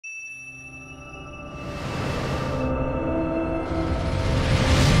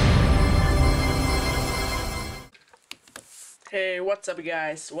Hey, what's up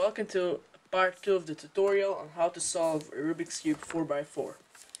guys? Welcome to part 2 of the tutorial on how to solve a Rubik's Cube 4x4.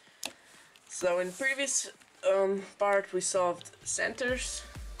 So in previous part we solved centers,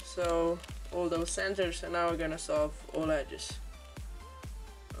 so all those centers, and now we're gonna solve all edges.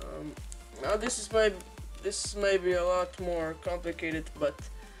 Now this is maybe a lot more complicated, but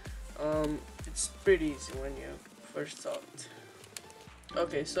it's pretty easy when you first solve it.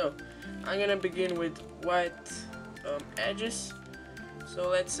 Okay, so I'm gonna begin with white edges. So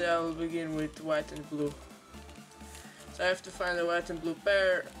let's say I'll begin with white and blue. So I have to find a white and blue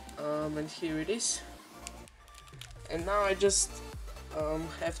pair, and here it is. And now I just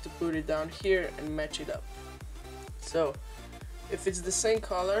have to put it down here and match it up. So if it's the same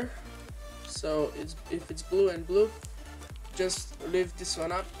color, so if it's blue and blue, just lift this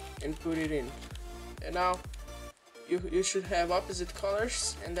one up and put it in. And now you should have opposite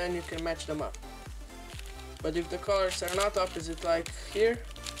colors, and then you can match them up. But if the colors are not opposite like here,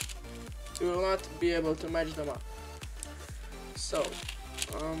 you will not be able to match them up. So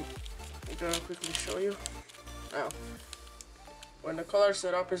I'm gonna quickly show you. Now when the colors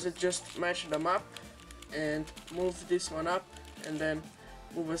are opposite, just match them up and move this one up, and then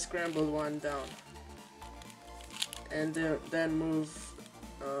move a scrambled one down, and then move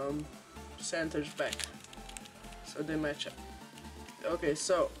centers back so they match up. Okay,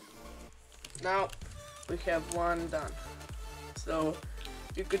 so now we have one done. So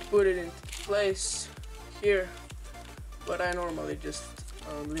you could put it in place here, but I normally just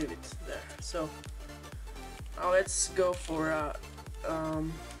leave it there. So now let's go for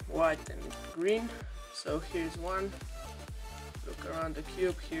white and green. So here's one. Look around the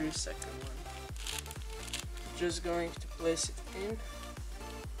cube. Here is second one. Just going to place it in.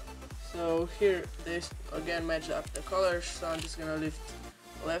 So here they again match up the colors. So I'm just gonna lift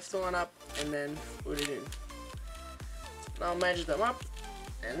the left one up and then put it in. Now match them up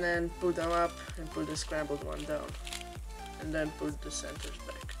and then put them up and put the scrambled one down, and then put the centers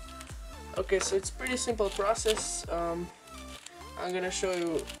back. Okay, so it's pretty simple process. I'm gonna show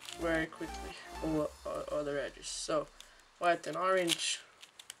you very quickly all other edges. So white and orange,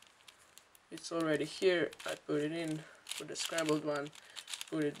 it's already here. I put it in, put the scrambled one,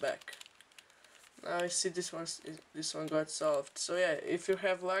 put it back. Now I see this one got solved. So yeah, if you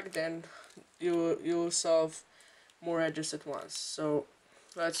have luck, then you will solve more edges at once. So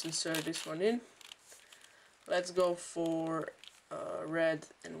let's insert this one in. Let's go for red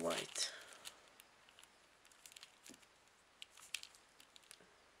and white.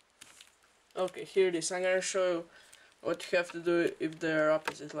 Okay, here it is. I'm gonna show you what you have to do if they are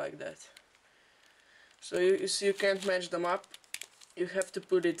opposite like that. So you see you can't match them up. You have to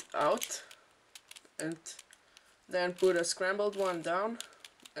put it out and then put a scrambled one down,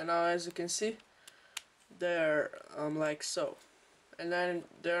 and now as you can see they're like so, and then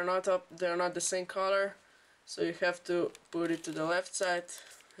they're not the same color, so you have to put it to the left side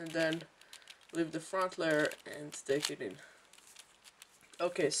and then leave the front layer and take it in.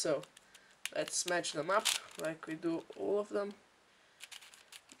 Okay, so let's match them up like we do all of them.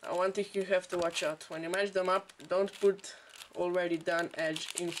 Now one thing you have to watch out: when you match them up, don't put already done edge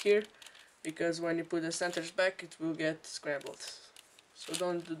in here, because when you put the centers back it will get scrambled. So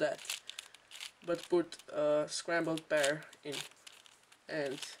don't do that, but put a scrambled pair in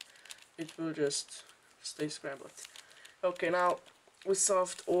and it will just stay scrambled. Okay, now we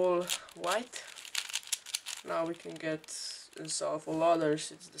solved all white. Now we can get and solve all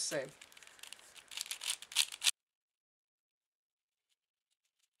others. It's the same.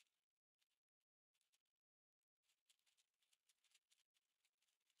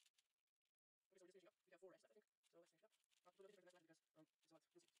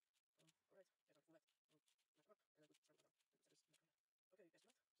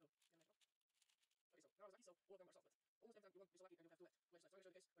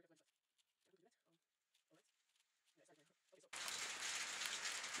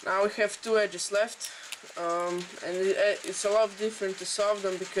 Now we have two edges left, and it's a lot different to solve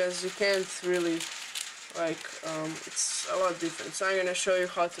them because you can't really it's a lot different. So I'm gonna show you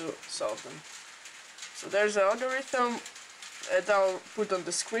how to solve them. So there's an algorithm that I'll put on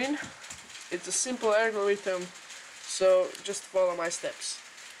the screen. It's a simple algorithm, so just follow my steps.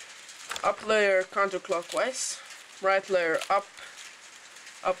 Up layer counterclockwise, right layer up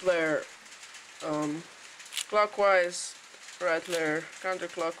layer clockwise, right layer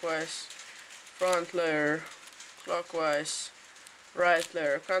counterclockwise, front layer clockwise, right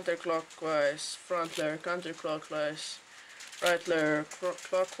layer counterclockwise, front layer counterclockwise, right layer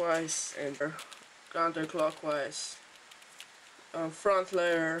clockwise and counterclockwise, front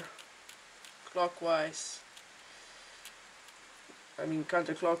layer clockwise, I mean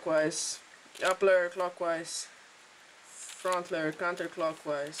counterclockwise, up layer clockwise, front layer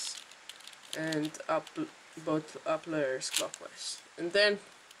counterclockwise, and both up layers clockwise. And then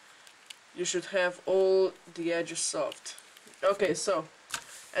you should have all the edges solved. Okay, so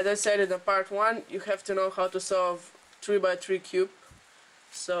as I said in the part 1, you have to know how to solve 3x3 cube.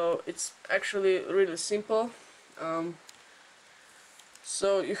 So it's actually really simple.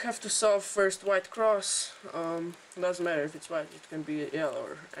 So you have to solve first white cross. Doesn't matter if it's white, it can be yellow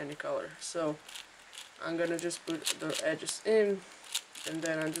or any color. So I'm gonna just put the edges in, and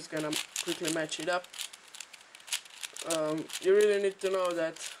then I'm just gonna quickly match it up. You really need to know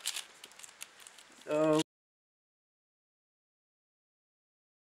that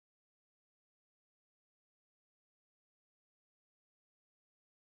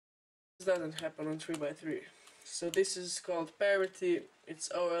this doesn't happen on 3x3. So this is called parity. It's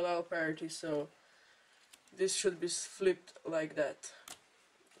OLL parity. So this should be flipped like that.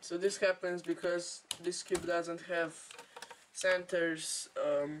 So this happens because this cube doesn't have centers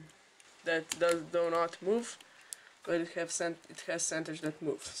that do not move, but it has centers that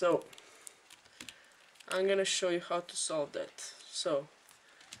move. So I'm gonna show you how to solve that. So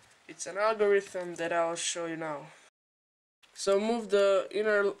it's an algorithm that I'll show you now. So move the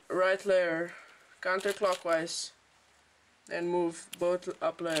inner right layer counterclockwise, then move both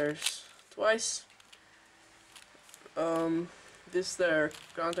up layers twice. This layer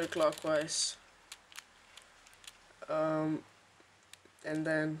counterclockwise, and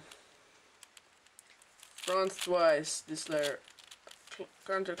then front twice, this layer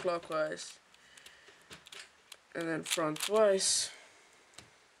counterclockwise, and then front twice,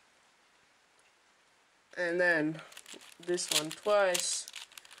 and then this one twice,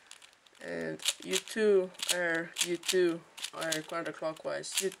 and U2 are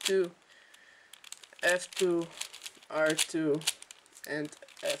counterclockwise, U2, F2, R2, and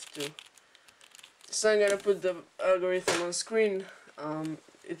F2. So I'm gonna put the algorithm on screen.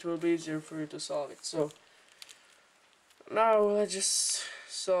 It will be easier for you to solve it. So now let's just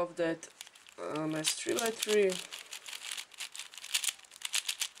solve that as 3x3,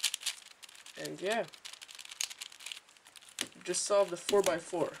 and yeah, just solve the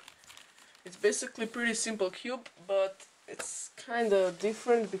 4x4. It's basically pretty simple cube, but it's kind of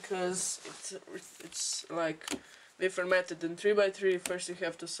different because it's like different method than 3x3. First you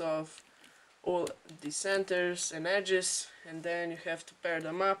have to solve all the centers and edges, and then you have to pair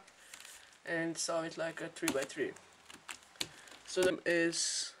them up and solve it like a 3x3. So them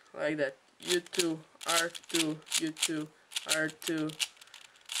is like that: U2, R2, U2, R2,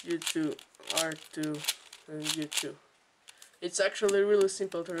 U2, R2, and U2. It's actually really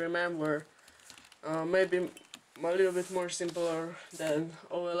simple to remember, maybe a little bit more simpler than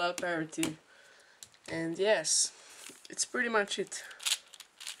OLL Parity, and yes, it's pretty much it.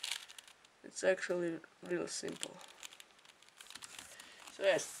 It's actually real simple. So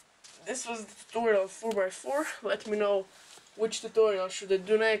yes, this was the tutorial 4x4. Let me know which tutorial should I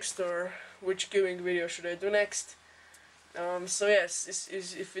do next, or which cubing video should I do next. So yes, this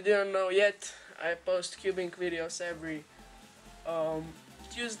is, if you didn't know yet, I post cubing videos every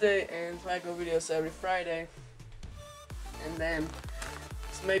Tuesday and Lego videos every Friday, and then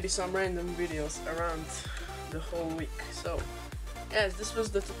maybe some random videos around the whole week. So yes, this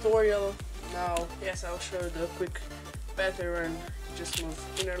was the tutorial. Now yes, I'll show the quick pattern. Just move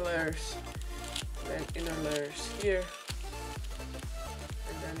inner layers, then inner layers here,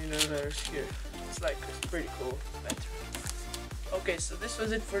 and then inner layers here. It's like a pretty cool pattern. Okay, so this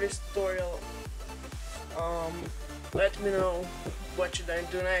was it for this tutorial. Let me know what should I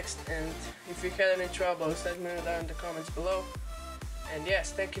do next, and if you had any troubles, let me know down in the comments below. And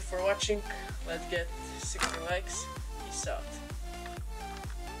yes, thank you for watching. Let's get 60 likes. Peace out.